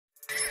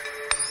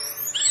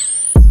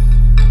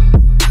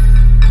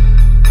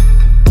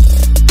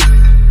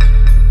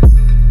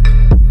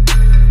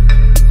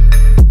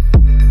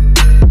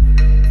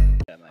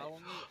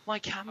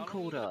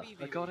called her.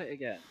 I got it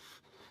again.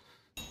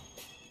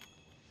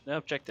 No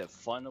objective.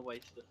 Find the way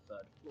to the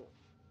third floor.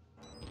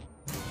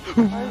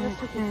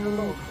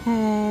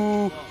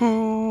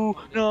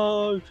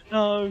 No!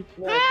 No!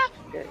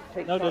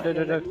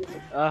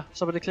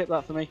 Somebody clip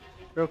that for me,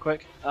 real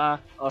quick.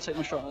 I'll take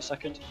my shot in a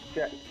second.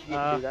 Yeah, you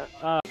can do that.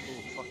 Oh,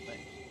 fuck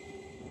me.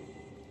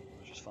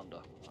 That's just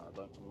thunder.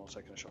 I'm not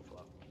taking a shot for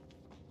that.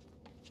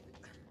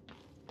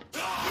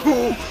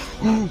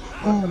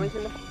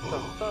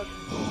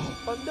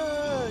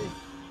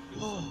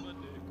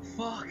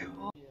 Fuck!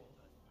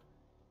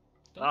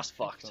 That's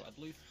fucked.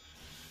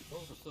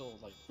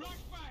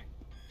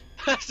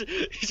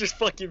 He just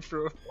fucking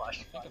threw a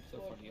flashbang.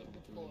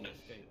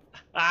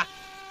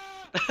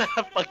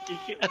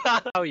 Fucking.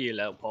 How are you,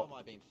 little pop? What am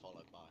I being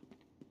followed by?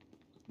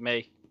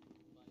 Me.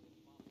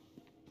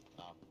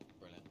 Oh,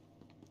 brilliant.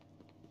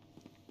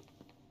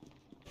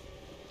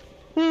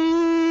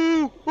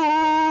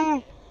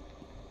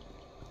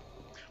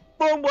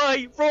 Wrong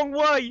way! Wrong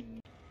way!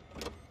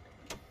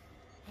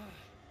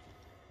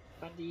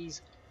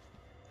 Bandies.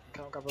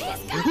 Can't grab a back.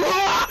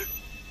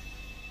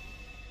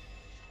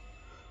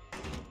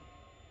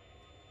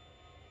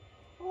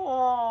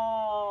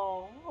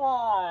 Oh,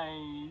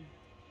 why?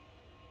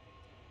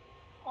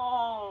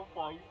 Oh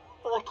my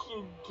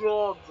fucking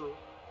god!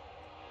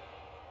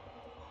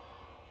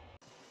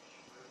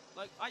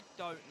 Like, I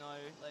don't know,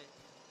 like...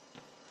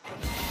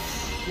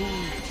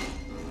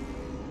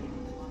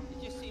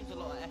 It just seems a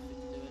lot of effort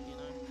to do it, you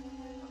know?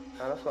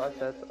 No, that's what I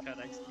said. Can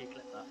I just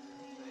clip that?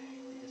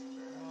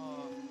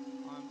 Oh,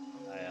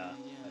 I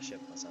shit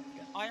myself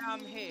again. I am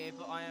here,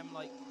 but I am,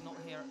 like, not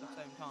here at the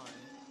same time.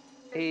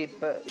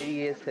 But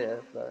he is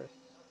here, though.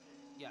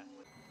 Yeah.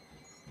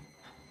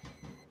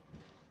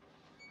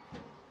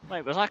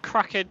 Wait, was that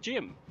Crackhead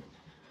Jim?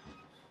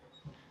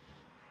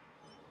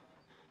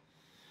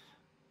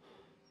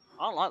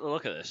 I don't like the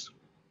look of this.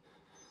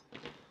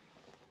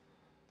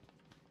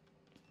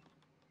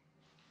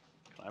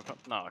 Can I open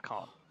up? No, I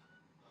can't.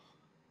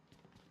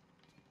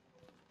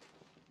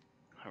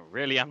 I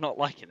really am not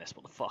liking this,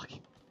 what the fuck?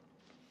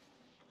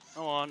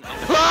 Come on.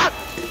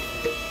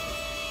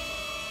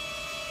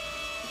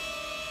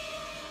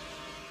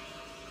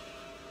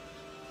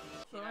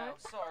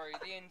 Sorry,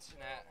 the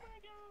internet.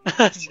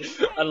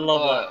 I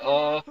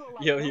love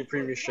that. Your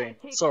previous stream.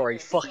 Sorry,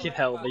 fucking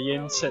hell, the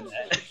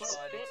internet.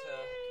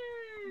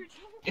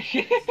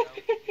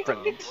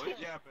 Brilliant.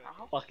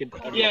 Fucking.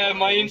 Yeah,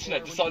 my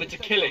internet decided to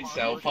kill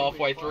itself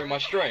halfway through my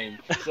stream.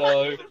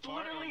 So.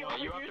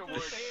 You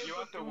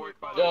have to work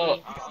by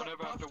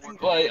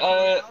Wait,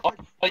 are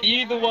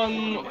you the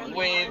one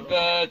with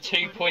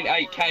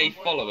 2.8k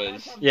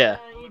followers? Yeah.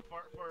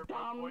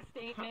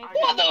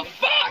 What the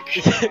fuck?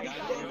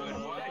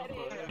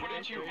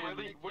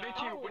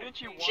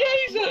 Wouldn't you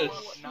Jesus!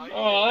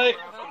 Alright.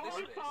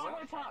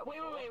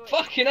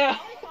 Fucking hell.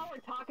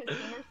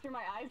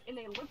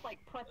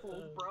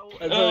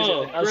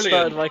 I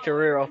started my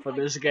career off on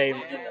this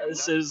game, and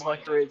as soon as my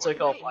career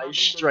took off, I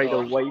strayed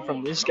away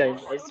from this game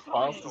as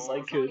fast as I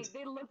could.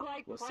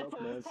 What's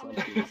up, man?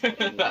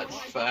 That's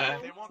fair.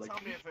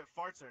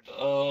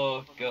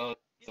 Oh god.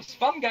 It's a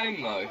fun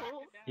game though.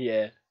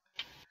 Yeah.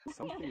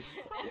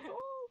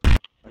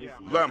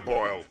 Lamp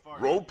oil,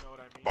 rope.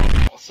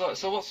 So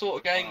what sort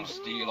of games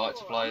do you like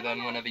to play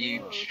then whenever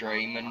you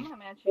stream and...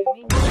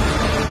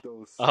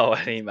 Oh,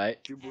 any mate.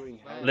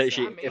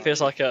 Literally, if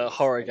it's like a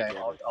horror game,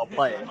 I'll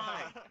play it.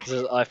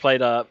 Cause I've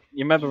played, you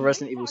remember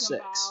Resident Evil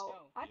 6?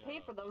 I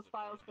paid for those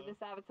files for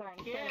this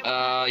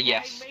avatar.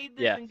 Yes.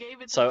 Yeah.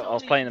 So I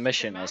was playing the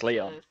mission as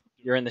Leon.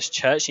 You're in this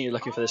church and you're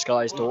looking for this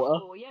guy's daughter.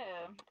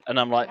 And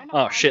I'm like,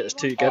 oh shit, there's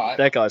two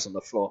dead guys on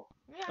the floor.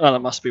 Oh, that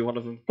must be one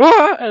of them.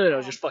 And then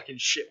I just fucking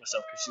shit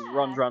myself because she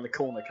runs around the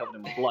corner covered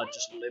in blood,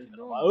 just limping.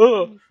 I'm like,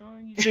 oh,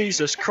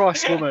 Jesus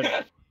Christ, woman.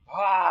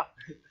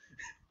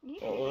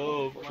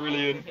 Oh,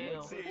 brilliant.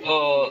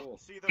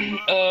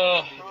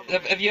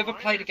 Have you ever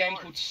played a game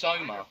called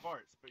Soma?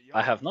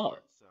 I have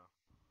not.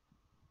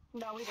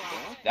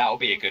 That'll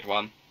be a good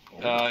one.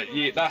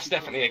 That's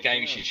definitely a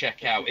game you should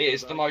check out. It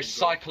is the most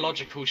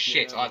psychological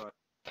shit I've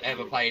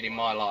ever played in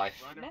my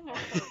life.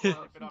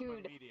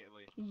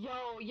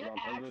 Yo, your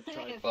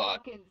accent is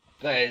fucking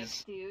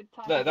sick, dude.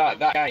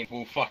 That game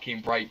will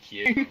fucking break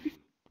you.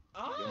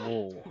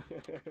 Oh.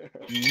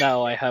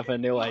 Now I have a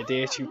new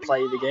idea to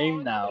play the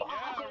game now.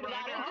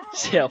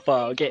 See how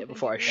far I'll get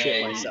before I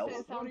shit myself.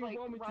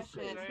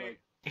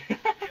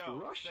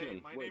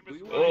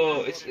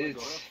 Oh,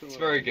 it's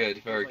very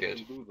good, very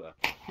good.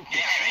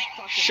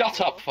 Shut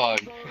up,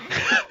 phone.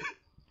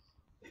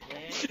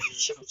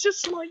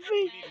 Just like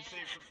me.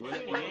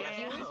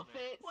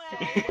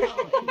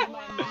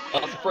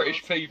 Us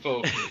British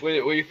people,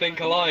 we think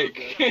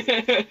alike.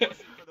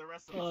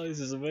 Oh, this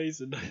is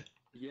amazing.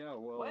 Yeah,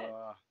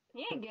 well,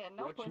 you ain't getting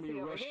no watch me pussy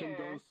over rushing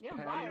here. those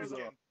pans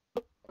up.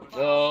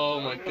 Oh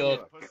my god.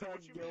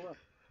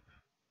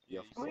 Yeah,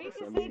 of What did you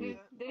course, I just say? mean,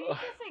 Did you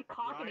just say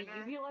cock and a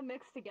uvula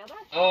mixed together?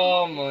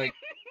 Oh my.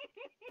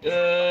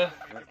 yeah,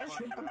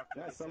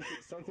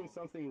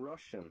 something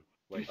Russian.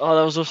 Wait. Oh,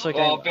 that was also a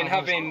game. Oh, I've been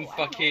having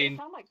fucking.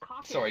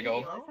 Sorry, go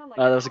on.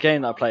 There was a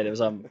game that I played. It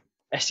was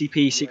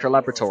SCP Secret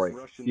Laboratory.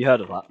 Have you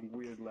heard of that?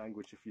 Weird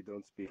language if you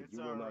don't speak it.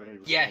 You will not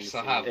understand Yes, a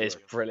I have. single It's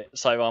word. brilliant.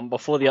 So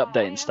before the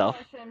update and stuff,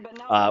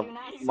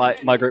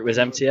 my group was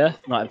MTF,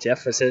 not MTF,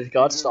 Facility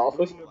Guard to start off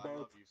with.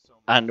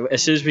 And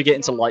as soon as we get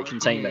into light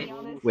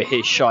containment, we're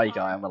his shy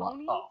guy, and we're like,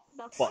 oh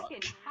fuck.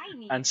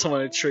 And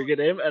someone had triggered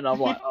him, and I'm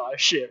like, oh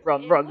shit,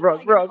 run.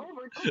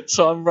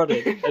 So I'm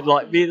running, and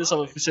like me and this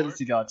other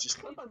facility guard just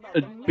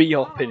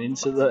hopping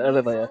into the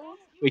elevator.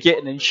 We're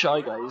getting in,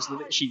 shy guy is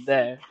literally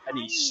there, and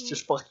he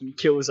just fucking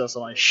kills us,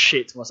 and I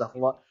shit to myself.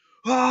 I'm like,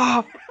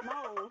 ah!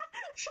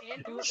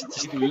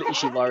 Just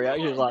literally my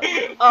reaction was like,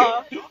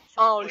 ah,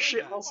 oh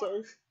shit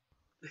myself.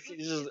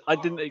 I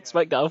didn't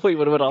expect that. I thought he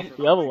would have went after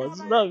the other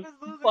ones. No,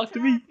 fuck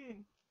me. She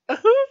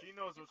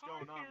knows what's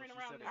going on when she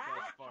said it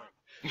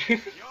best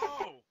part.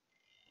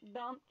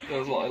 That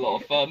was like a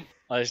lot of fun.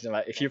 I just know,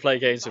 mate, if you play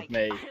games with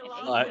me,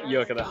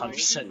 you're gonna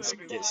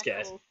 100% get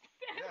scared. Yeah,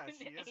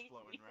 she is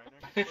flowing right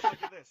now. Look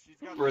at this. She's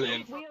got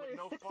Brilliant. We are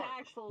no six fart.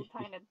 axles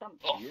trying to dump.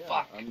 Oh Yeah,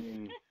 fuck.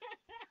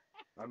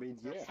 I mean,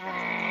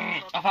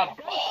 yeah. I've had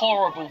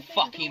horrible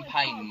fucking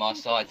pain in my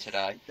side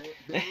today.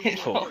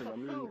 Cool. I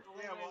mean, Yeah, well,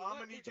 I'm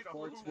gonna need you to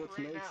fart's hold what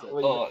right makes now. it.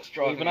 Oh, it's What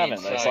driving you been me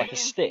having there? It's like a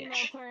insane.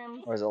 stitch,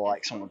 or is it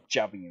like someone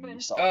jabbing you in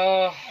your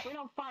side? We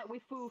don't fight, we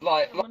foo.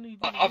 Like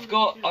I've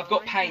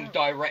got pain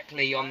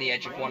directly on the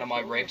edge of one of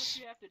my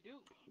ribs.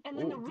 And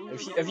then the really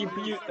Have you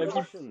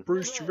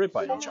bruised your rib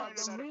by any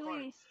chance?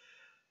 really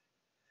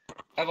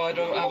Have I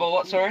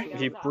what? Sorry.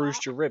 Have you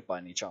bruised your rib by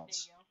any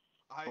chance?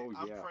 Oh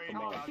I'm yeah, praying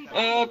come to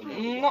on. God.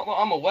 Not that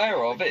I'm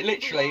aware of. It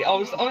literally, I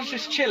was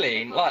just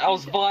chilling, like I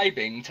was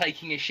vibing,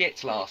 taking a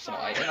shit last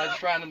night, and I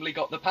just randomly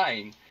got the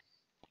pain.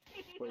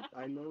 But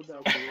I know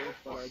that word,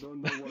 but I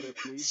don't know what it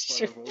means,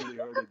 but I've only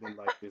heard it in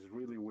like this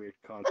really weird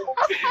context. So,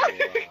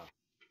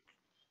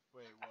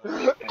 Wait,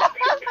 what?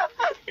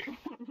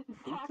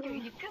 Tucker,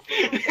 you just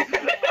pretzel,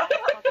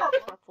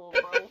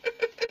 bro.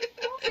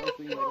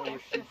 something that I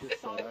was just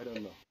said, I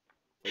don't know.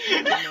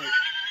 Like,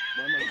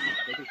 why am I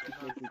keep making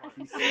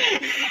pieces? I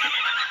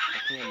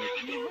can't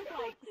make You look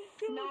like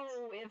snow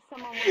if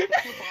someone was to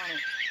poop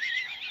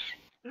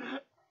on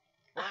it.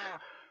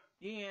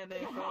 Yeah, they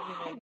probably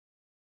make.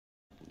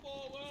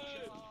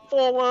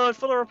 Forward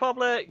for the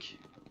Republic!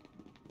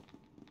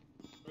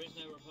 There is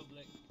no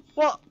republic.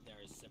 What? There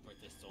is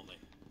separatists only.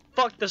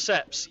 Fuck the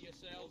Seps. Ready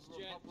yourselves,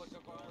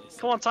 gents.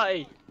 Come on,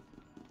 Tatty.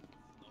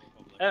 No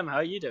republic. How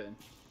are you doing?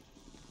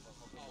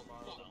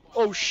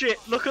 Oh shit,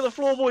 look at the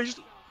floor, boys!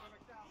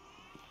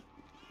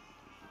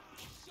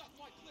 Suck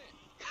my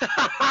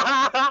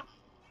clit.